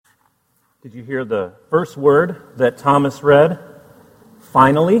Did you hear the first word that Thomas read?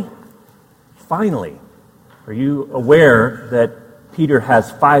 Finally. Finally. Are you aware that Peter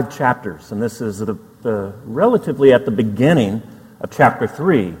has 5 chapters, and this is the relatively at the beginning of chapter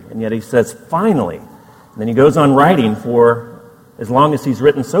 3, and yet he says finally. And then he goes on writing for as long as he's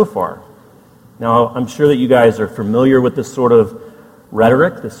written so far. Now, I'm sure that you guys are familiar with this sort of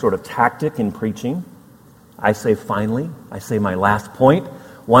rhetoric, this sort of tactic in preaching. I say finally. I say my last point.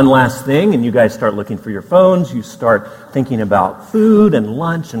 One last thing, and you guys start looking for your phones. You start thinking about food and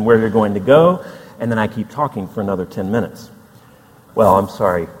lunch and where you're going to go, and then I keep talking for another 10 minutes. Well, I'm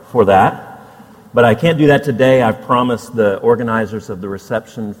sorry for that, but I can't do that today. I've promised the organizers of the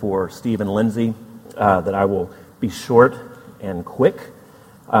reception for Steve and Lindsay that I will be short and quick,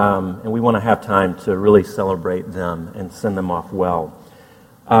 and we want to have time to really celebrate them and send them off well.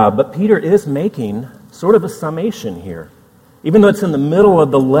 But Peter is making sort of a summation here. Even though it's in the middle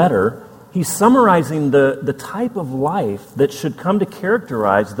of the letter, he's summarizing the type of life that should come to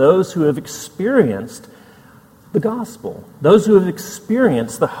characterize those who have experienced the gospel, those who have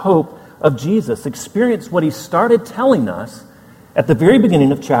experienced the hope of Jesus, experienced what he started telling us at the very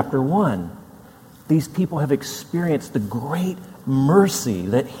beginning of chapter 1. These people have experienced the great mercy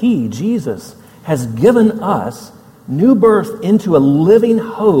that he, Jesus, has given us, new birth into a living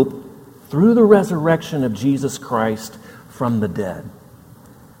hope through the resurrection of Jesus Christ from the dead.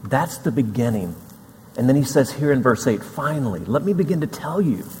 That's the beginning. And then he says here in verse 8, finally, let me begin to tell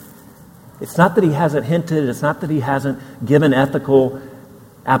you. It's not that he hasn't hinted, it's not that he hasn't given ethical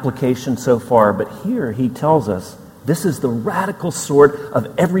application so far, but here he tells us this is the radical sort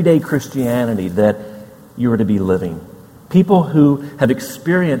of everyday Christianity that you are to be living. People who have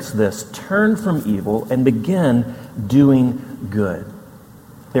experienced this turn from evil and begin doing good.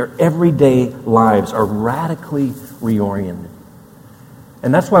 Their everyday lives are radically reoriented.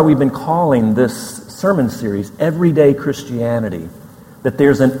 And that's why we've been calling this sermon series Everyday Christianity, that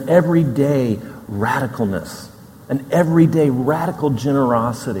there's an everyday radicalness, an everyday radical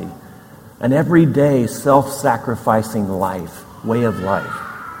generosity, an everyday self-sacrificing way of life.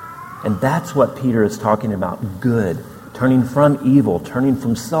 And that's what Peter is talking about, good, turning from evil, turning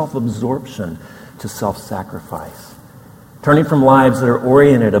from self-absorption to self-sacrifice. Turning from lives that are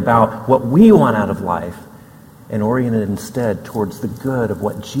oriented about what we want out of life and oriented instead towards the good of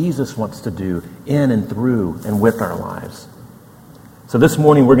what Jesus wants to do in and through and with our lives. So this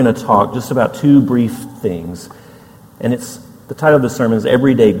morning we're going to talk just about 2 brief things. And the title of the sermon is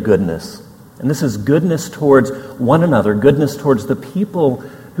Everyday Goodness. And this is goodness towards one another, goodness towards the people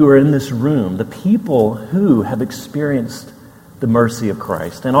who are in this room, the people who have experienced the mercy of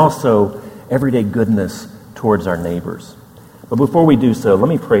Christ, and also everyday goodness towards our neighbors. But before we do so, let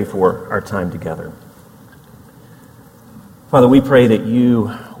me pray for our time together. Father, we pray that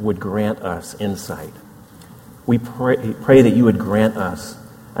you would grant us insight. We pray that you would grant us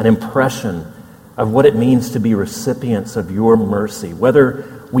an impression of what it means to be recipients of your mercy,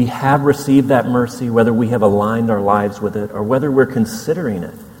 whether we have received that mercy, whether we have aligned our lives with it, or whether we're considering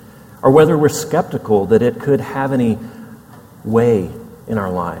it, or whether we're skeptical that it could have any way in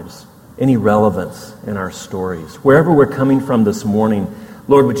our lives, any relevance in our stories. Wherever we're coming from this morning,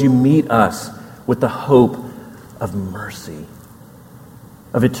 Lord, would you meet us with the hope of mercy,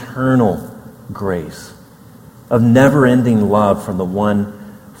 of eternal grace, of never-ending love from the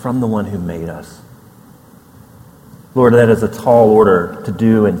one who made us. Lord, that is a tall order to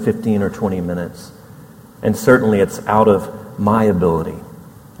do in 15 or 20 minutes, and certainly it's out of my ability.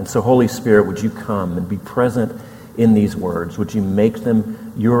 And so, Holy Spirit, would you come and be present in these words? Would you make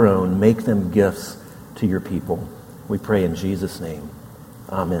them your own, make them gifts to your people? We pray in Jesus' name.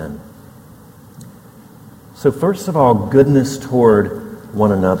 Amen. So first of all, goodness toward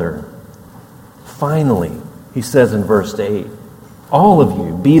one another. Finally, he says in verse 8, all of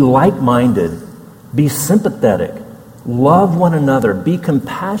you, be like-minded, be sympathetic, love one another, be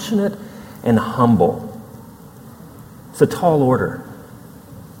compassionate and humble. It's a tall order.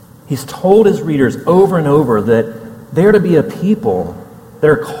 He's told his readers over and over that they're to be a people that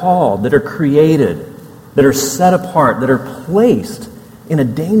are called, that are created, that are set apart, that are placed in a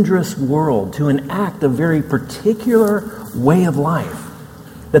dangerous world to enact a very particular way of life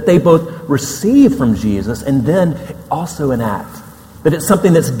that they both receive from Jesus and then also enact. That it's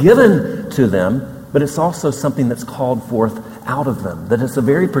something that's given to them, but it's also something that's called forth out of them. That it's a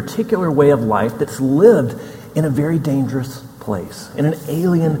very particular way of life that's lived in a very dangerous place, in an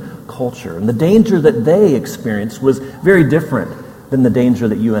alien culture. And the danger that they experienced was very different than the danger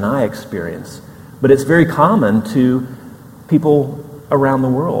that you and I experience. But it's very common to people around the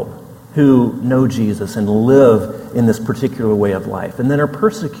world. who know Jesus and live in this particular way of life, and then are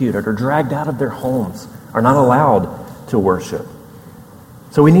persecuted or dragged out of their homes, are not allowed to worship.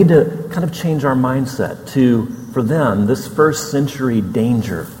 So we need to kind of change our mindset to, for them, this first century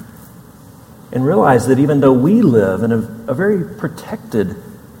danger, and realize that even though we live in a very protected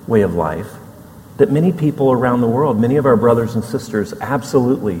way of life, that many people around the world, many of our brothers and sisters,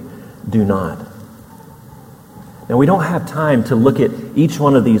 absolutely do not. Now, we don't have time to look at each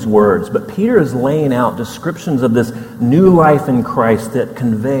one of these words, but Peter is laying out descriptions of this new life in Christ that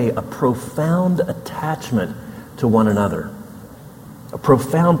convey a profound attachment to one another, a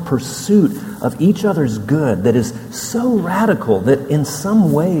profound pursuit of each other's good that is so radical that in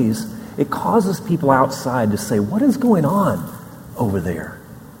some ways it causes people outside to say, what is going on over there?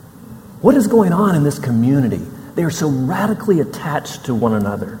 What is going on in this community? They are so radically attached to one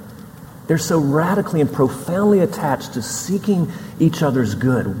another. They're so radically and profoundly attached to seeking each other's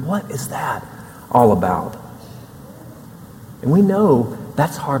good. What is that all about? And we know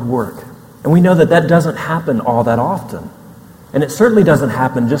that's hard work. And we know that that doesn't happen all that often. And it certainly doesn't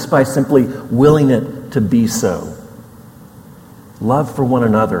happen just by simply willing it to be so. Love for one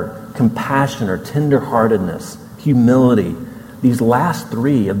another, compassion or tenderheartedness, humility, these last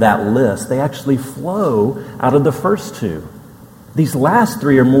three of that list, they actually flow out of the first two. These last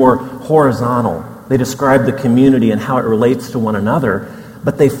three are more horizontal. They describe the community and how it relates to one another,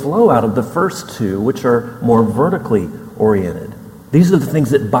 but they flow out of the first two, which are more vertically oriented. These are the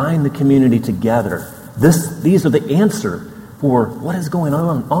things that bind the community together. These are the answer for what is going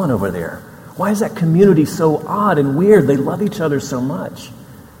on over there. Why is that community so odd and weird? They love each other so much.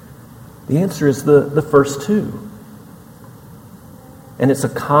 The answer is the first two. And it's a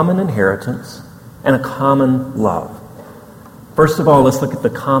common inheritance and a common love. First of all, let's look at the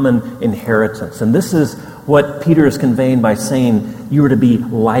common inheritance. And this is what Peter is conveying by saying you are to be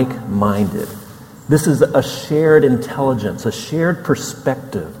like-minded. This is a shared intelligence, a shared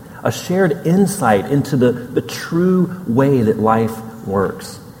perspective, a shared insight into the true way that life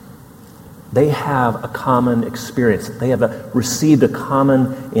works. They have a common experience. They have received a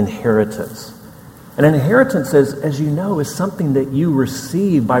common inheritance. And an inheritance, as you know, is something that you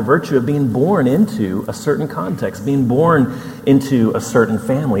receive by virtue of being born into a certain context, being born into a certain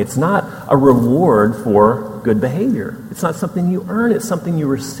family. It's not a reward for good behavior. It's not something you earn. It's something you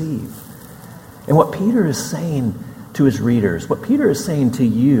receive. And what Peter is saying to his readers, what Peter is saying to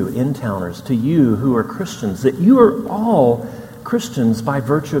you, in-towners, to you who are Christians, that you are all Christians by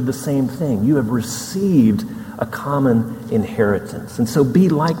virtue of the same thing. You have received a common inheritance. And so be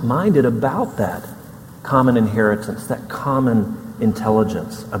like-minded about that common inheritance, that common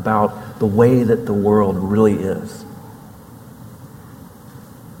intelligence about the way that the world really is.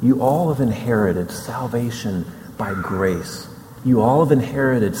 You all have inherited salvation by grace. You all have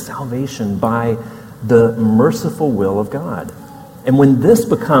inherited salvation by the merciful will of God. And when this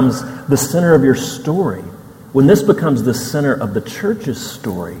becomes the center of your story, when this becomes the center of the church's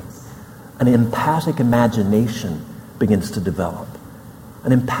story, an empathic imagination begins to develop.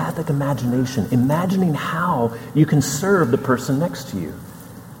 An empathic imagination, imagining how you can serve the person next to you.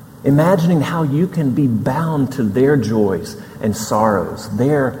 Imagining how you can be bound to their joys and sorrows,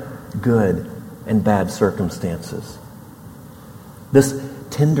 their good and bad circumstances. This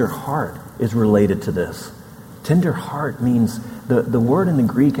tender heart is related to this. Tender heart means, the word in the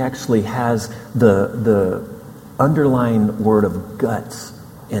Greek actually has the underlying word of guts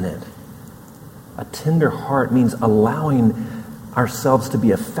in it. A tender heart means allowing ourselves to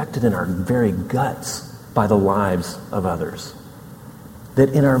be affected in our very guts by the lives of others. That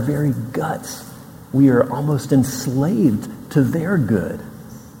in our very guts, we are almost enslaved to their good.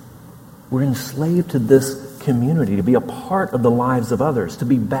 We're enslaved to this community, to be a part of the lives of others, to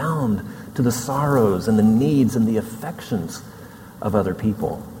be bound to the sorrows and the needs and the affections of other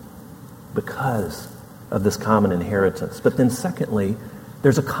people because of this common inheritance. But then secondly,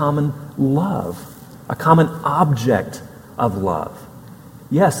 there's a common love, a common object of love.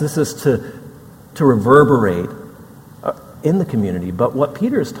 Yes, this is to reverberate in the community, but what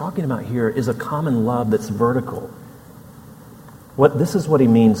Peter is talking about here is a common love that's vertical. This is what he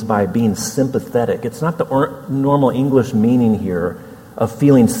means by being sympathetic. It's not the normal English meaning here of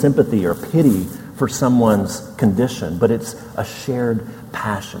feeling sympathy or pity for someone's condition, but it's a shared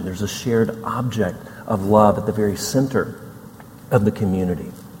passion. There's a shared object of love at the very center of the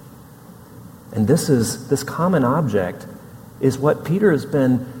community. And this common object is what Peter has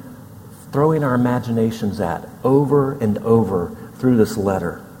been throwing our imaginations at over and over through this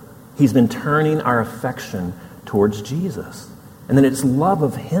letter. He's been turning our affection towards Jesus. And then it's love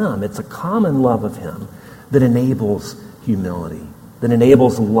of him, it's a common love of him that enables humility. that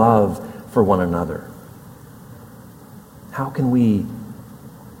enables love for one another? How can we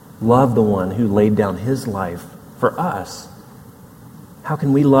love the one who laid down his life for us? How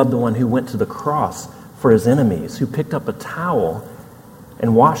can we love the one who went to the cross for his enemies, who picked up a towel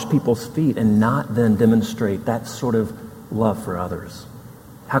and washed people's feet and not then demonstrate that sort of love for others?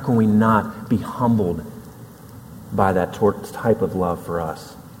 How can we not be humbled by that type of love for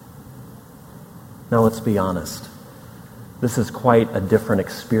us? Now, let's be honest. This is quite a different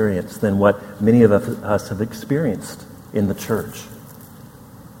experience than what many of us have experienced in the church.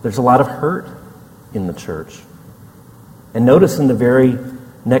 There's a lot of hurt in the church. And notice in the very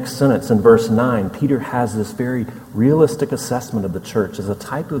next sentence, in verse 9, Peter has this very realistic assessment of the church as a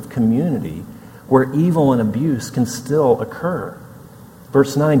type of community where evil and abuse can still occur.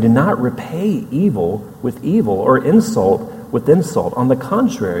 Verse 9, do not repay evil with evil or insult with insult. On the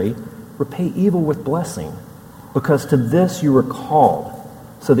contrary, repay evil with blessing, because to this you were called,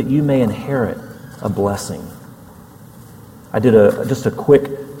 so that you may inherit a blessing. I did just a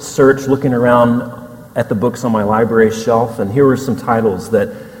quick search looking around at the books on my library shelf, and here were some titles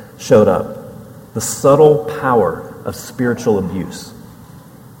that showed up. The Subtle Power of Spiritual Abuse.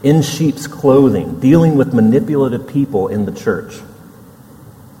 In Sheep's Clothing, Dealing with Manipulative People in the Church.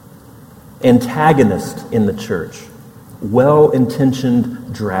 Antagonist in the Church.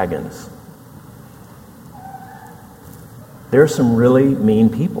 Well-Intentioned Dragons. There are some really mean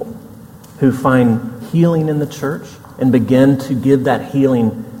people who find healing in the church and begin to give that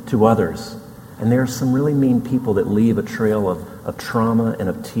healing to others. And there are some really mean people that leave a trail of trauma and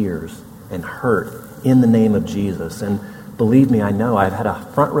of tears and hurt in the name of Jesus. And believe me, I know I've had a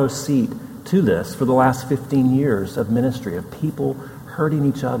front row seat to this for the last 15 years of ministry, of people hurting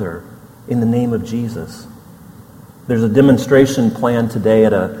each other in the name of Jesus. There's a demonstration planned today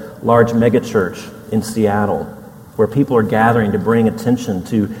at a large megachurch in Seattle where people are gathering to bring attention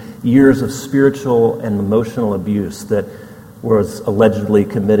to years of spiritual and emotional abuse that was allegedly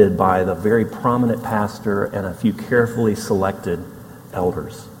committed by the very prominent pastor and a few carefully selected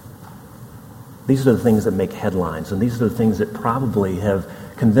elders. These are the things that make headlines, and these are the things that probably have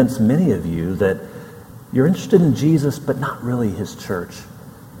convinced many of you that you're interested in Jesus, but not really his church.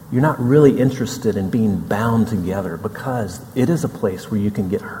 You're not really interested in being bound together, because it is a place where you can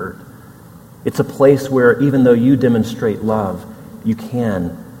get hurt. It's a place where even though you demonstrate love, you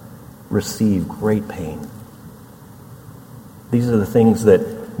can receive great pain. These are the things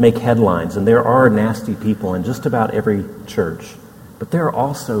that make headlines, and there are nasty people in just about every church. But there are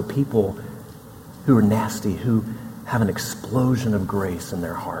also people who are nasty, who have an explosion of grace in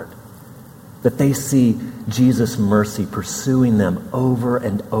their heart. That they see Jesus' mercy pursuing them over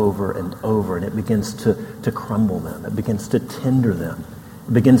and over and over, and it begins to crumble them. It begins to tender them.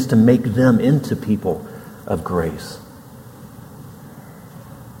 It begins to make them into people of grace.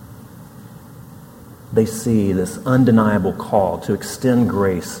 They see this undeniable call to extend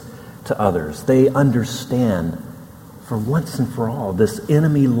grace to others. They understand, for once and for all, this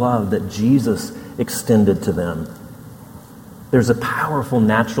enemy love that Jesus extended to them. There's a powerful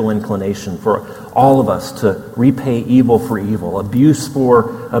natural inclination for all of us to repay evil for evil, abuse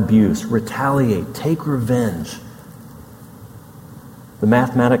for abuse, retaliate, take revenge. The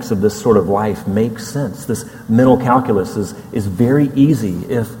mathematics of this sort of life makes sense. This mental calculus is very easy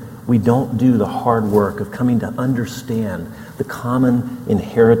if we don't do the hard work of coming to understand the common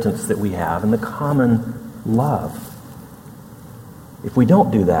inheritance that we have and the common love. If we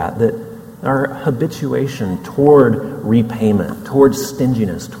don't do that, that our habituation toward repayment, towards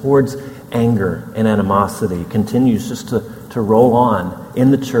stinginess, towards anger and animosity continues just to roll on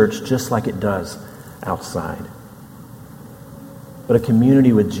in the church just like it does outside. But a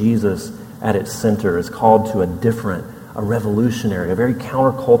community with Jesus at its center is called to a revolutionary, a very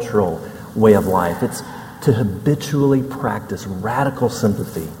countercultural way of life. It's to habitually practice radical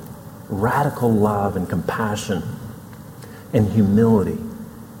sympathy, radical love and compassion and humility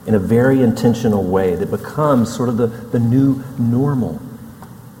in a very intentional way that becomes sort of the new normal.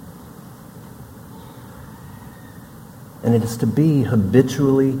 And it is to be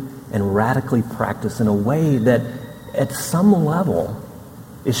habitually and radically practiced in a way that at some level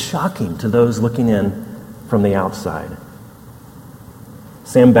is shocking to those looking in from the outside.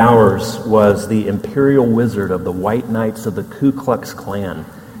 Sam Bowers was the imperial wizard of the White Knights of the Ku Klux Klan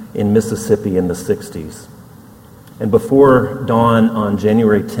in Mississippi in the 60s. And before dawn on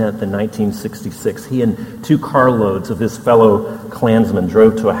January 10th in 1966, he and 2 carloads of his fellow Klansmen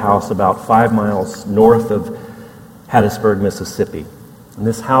drove to a house about 5 miles north of Hattiesburg, Mississippi. And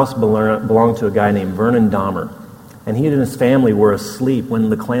this house belonged to a guy named Vernon Dahmer. And he and his family were asleep when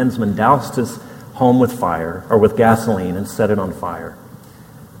the Klansmen doused his home with fire, or with gasoline, and set it on fire.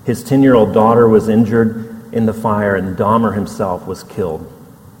 His 10-year-old daughter was injured in the fire, and Dahmer himself was killed.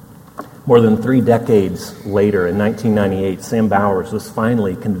 More than 3 decades later, in 1998, Sam Bowers was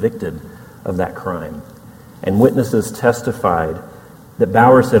finally convicted of that crime. And witnesses testified that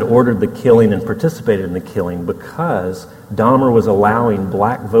Bowers had ordered the killing and participated in the killing because Dahmer was allowing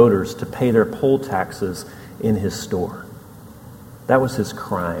black voters to pay their poll taxes in his store. That was his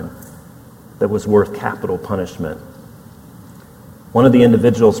crime that was worth capital punishment. One of the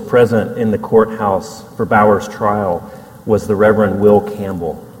individuals present in the courthouse for Bowers' trial was the Reverend Will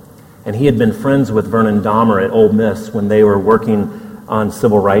Campbell. And he had been friends with Vernon Dahmer at Ole Miss when they were working on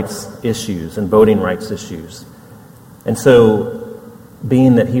civil rights issues and voting rights issues. And so,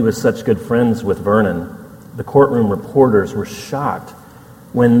 being that he was such good friends with Vernon, the courtroom reporters were shocked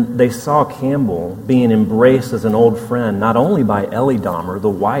when they saw Campbell being embraced as an old friend, not only by Ellie Dahmer, the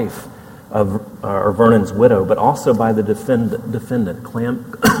wife of Vernon's widow, but also by the defendant,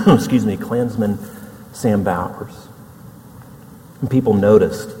 Klansman Sam Bowers. And people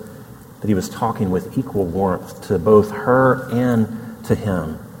noticed that he was talking with equal warmth to both her and to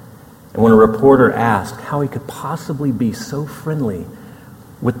him. And when a reporter asked how he could possibly be so friendly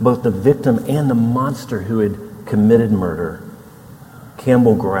with both the victim and the monster who had committed murder,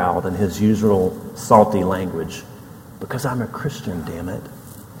 Campbell growled in his usual salty language, "Because I'm a Christian, damn it."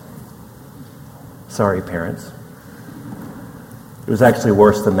 Sorry, parents. It was actually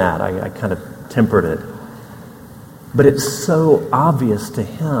worse than that. I kind of tempered it. But it's so obvious to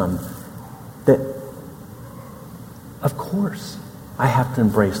him that, of course, I have to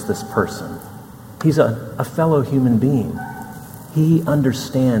embrace this person. He's a fellow human being. He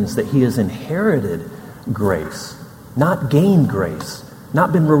understands that he has inherited grace, not gained grace,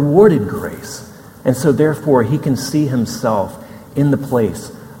 not been rewarded grace. And so therefore he can see himself in the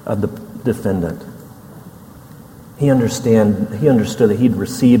place of the defendant. He understood that he'd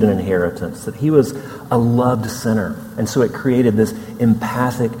received an inheritance, that he was a loved sinner. And so it created this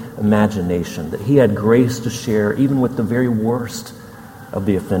empathic imagination, that he had grace to share even with the very worst of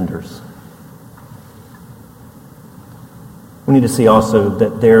the offenders. We need to see also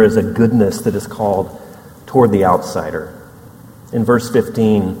that there is a goodness that is called toward the outsider. In verse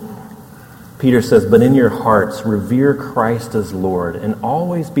 15, Peter says, "But in your hearts revere Christ as Lord, and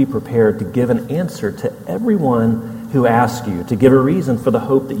always be prepared to give an answer to everyone who asks you, to give a reason for the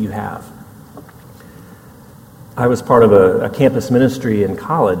hope that you have." I was part of a campus ministry in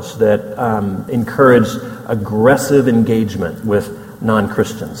college that encouraged aggressive engagement with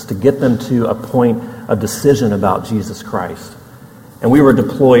non-Christians to get them to a point of decision about Jesus Christ. And we were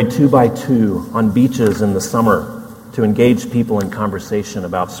deployed 2 by 2 on beaches in the summer to engage people in conversation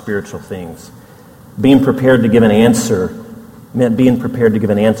about spiritual things. Being prepared to give an answer meant being prepared to give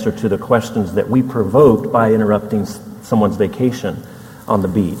an answer to the questions that we provoked by interrupting someone's vacation on the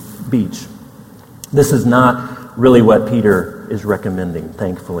beach. This is not really what Peter is recommending,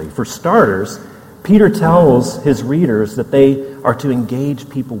 thankfully. For starters, Peter tells his readers that they are to engage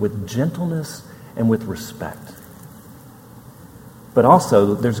people with gentleness and with respect. But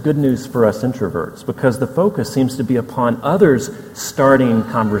also, there's good news for us introverts, because the focus seems to be upon others starting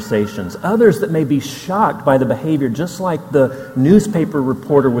conversations, others that may be shocked by the behavior, just like the newspaper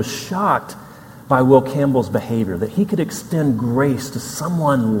reporter was shocked by Will Campbell's behavior, that he could extend grace to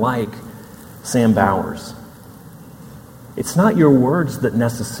someone like Sam Bowers. It's not your words that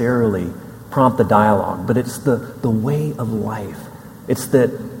necessarily prompt the dialogue, but it's the way of life. It's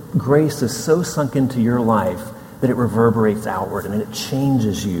that grace is so sunk into your life that it reverberates outward and it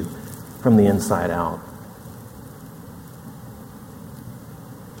changes you from the inside out.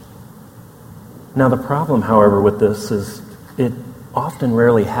 Now, the problem, however, with this is it often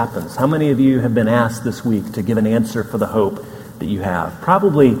rarely happens. How many of you have been asked this week to give an answer for the hope that you have?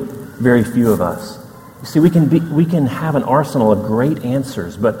 Probably very few of us. You see, we can have an arsenal of great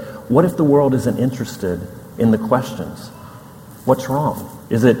answers, but what if the world isn't interested in the questions? What's wrong?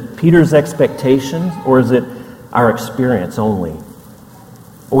 Is it Peter's expectations, or is it our experience only?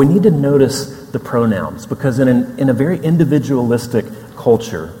 Well, we need to notice the pronouns, because in a very individualistic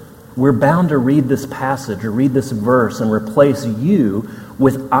culture, we're bound to read this passage or read this verse and replace you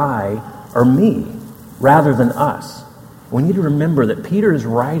with I or me rather than us. We need to remember that Peter is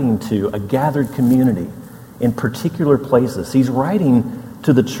writing to a gathered community in particular places. He's writing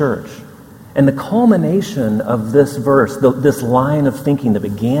to the church. And the culmination of this verse, this line of thinking that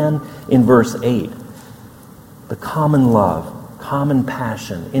began in verse 8, the common love, common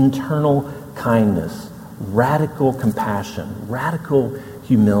passion, internal kindness, radical compassion, radical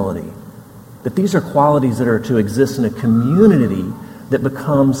humility, that these are qualities that are to exist in a community that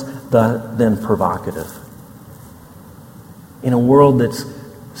becomes then provocative. In a world that's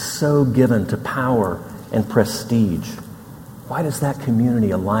so given to power and prestige, why does that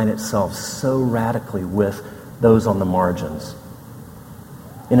community align itself so radically with those on the margins?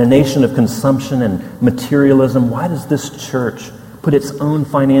 In a nation of consumption and materialism, why does this church put its own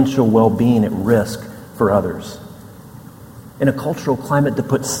financial well-being at risk for others? In a cultural climate that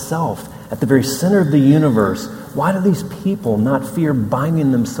puts self at the very center of the universe, why do these people not fear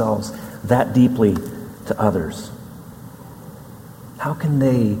binding themselves that deeply to others? How can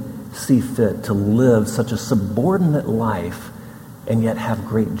they see fit to live such a subordinate life and yet have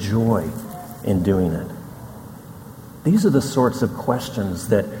great joy in doing it? These are the sorts of questions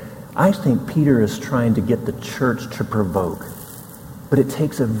that I think Peter is trying to get the church to provoke. But it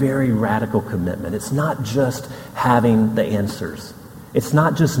takes a very radical commitment. It's not just having the answers. It's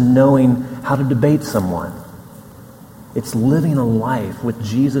not just knowing how to debate someone. It's living a life with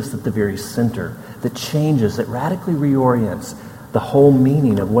Jesus at the very center that changes, that radically reorients the whole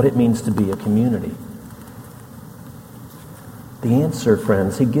meaning of what it means to be a community. The answer,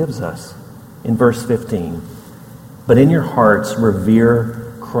 friends, he gives us in verse 15. But in your hearts,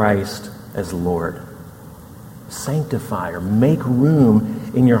 revere Christ as Lord. Sanctify or make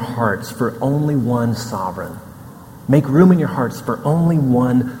room in your hearts for only one sovereign. Make room in your hearts for only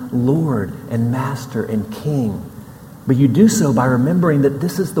one Lord and Master and King. But you do so by remembering that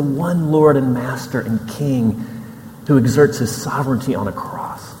this is the one Lord and Master and King who exerts his sovereignty on a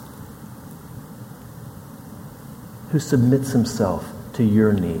cross, who submits himself to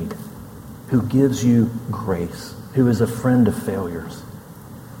your need, who gives you grace, who is a friend of failures.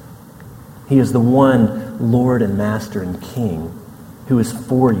 He is the one Lord and Master and King who is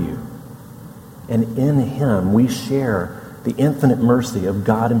for you. And in him we share the infinite mercy of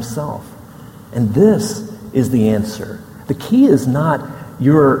God himself. And this is the answer. The key is not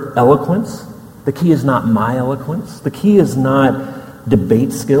your eloquence. The key is not my eloquence. The key is not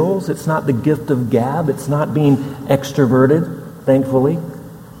debate skills. It's not the gift of gab. It's not being extroverted, thankfully.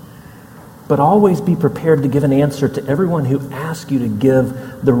 But always be prepared to give an answer to everyone who asks you to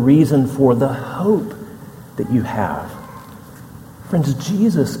give the reason for the hope that you have. Friends,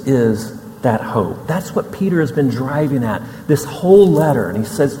 Jesus is that hope. That's what Peter has been driving at this whole letter. And he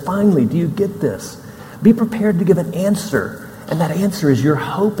says, finally, do you get this? Be prepared to give an answer. And that answer is your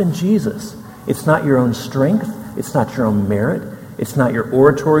hope in Jesus. It's not your own strength. It's not your own merit. It's not your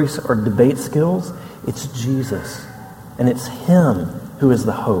oratory or debate skills. It's Jesus. And it's him who is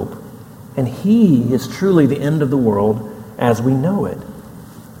the hope. And he is truly the end of the world as we know it.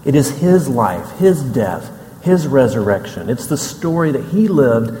 It is his life, his death, his resurrection. It's the story that he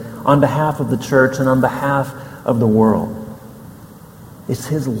lived on behalf of the church and on behalf of the world. It's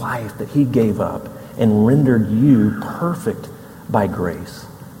his life that he gave up and rendered you perfect by grace.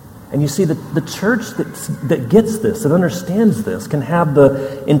 And you see, the church that gets this, that understands this, can have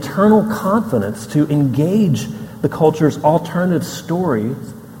the internal confidence to engage the culture's alternative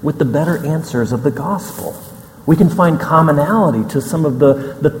stories with the better answers of the gospel. We can find commonality to some of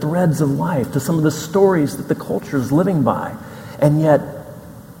the threads of life, to some of the stories that the culture is living by, and yet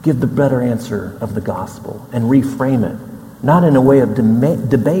give the better answer of the gospel and reframe it, not in a way of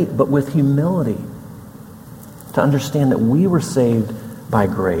debate, but with humility, to understand that we were saved by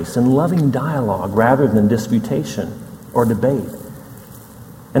grace and loving dialogue rather than disputation or debate.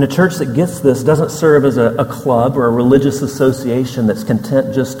 And a church that gets this doesn't serve as a club or a religious association that's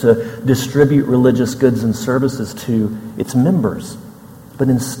content just to distribute religious goods and services to its members, but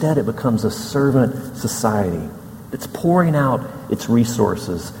instead it becomes a servant society that's pouring out its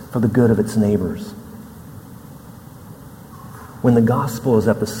resources for the good of its neighbors. When the gospel is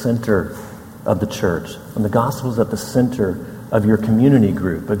at the center of the church, when the gospel is at the center of your community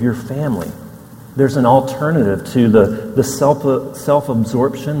group, of your family, there's an alternative to the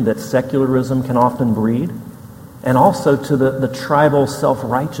self-absorption that secularism can often breed, and also to the tribal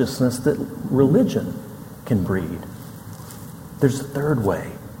self-righteousness that religion can breed. There's a third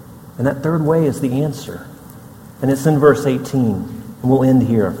way, and that third way is the answer. And it's in verse 18, and we'll end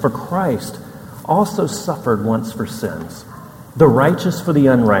here. For Christ also suffered once for sins, the righteous for the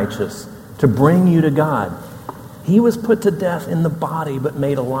unrighteous, to bring you to God. He was put to death in the body, but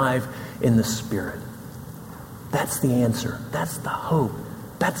made alive in the spirit. That's the answer. That's the hope.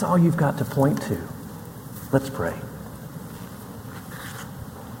 That's all you've got to point to. Let's pray.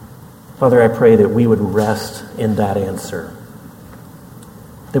 Father, I pray that we would rest in that answer,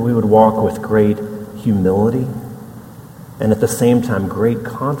 that we would walk with great humility and at the same time great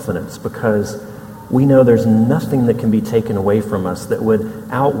confidence, because we know there's nothing that can be taken away from us that would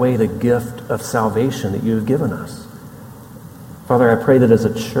outweigh the gift of salvation that you have given us. Father, I pray that as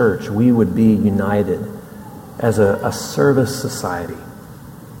a church, we would be united as a service society.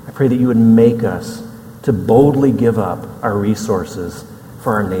 I pray that you would make us to boldly give up our resources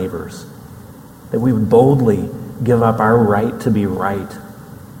for our neighbors, that we would boldly give up our right to be right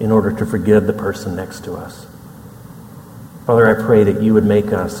in order to forgive the person next to us. Father, I pray that you would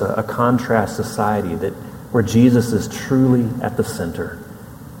make us a contrast society where Jesus is truly at the center.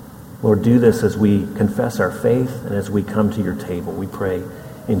 Lord, do this as we confess our faith and as we come to your table. We pray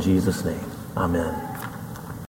in Jesus' name. Amen.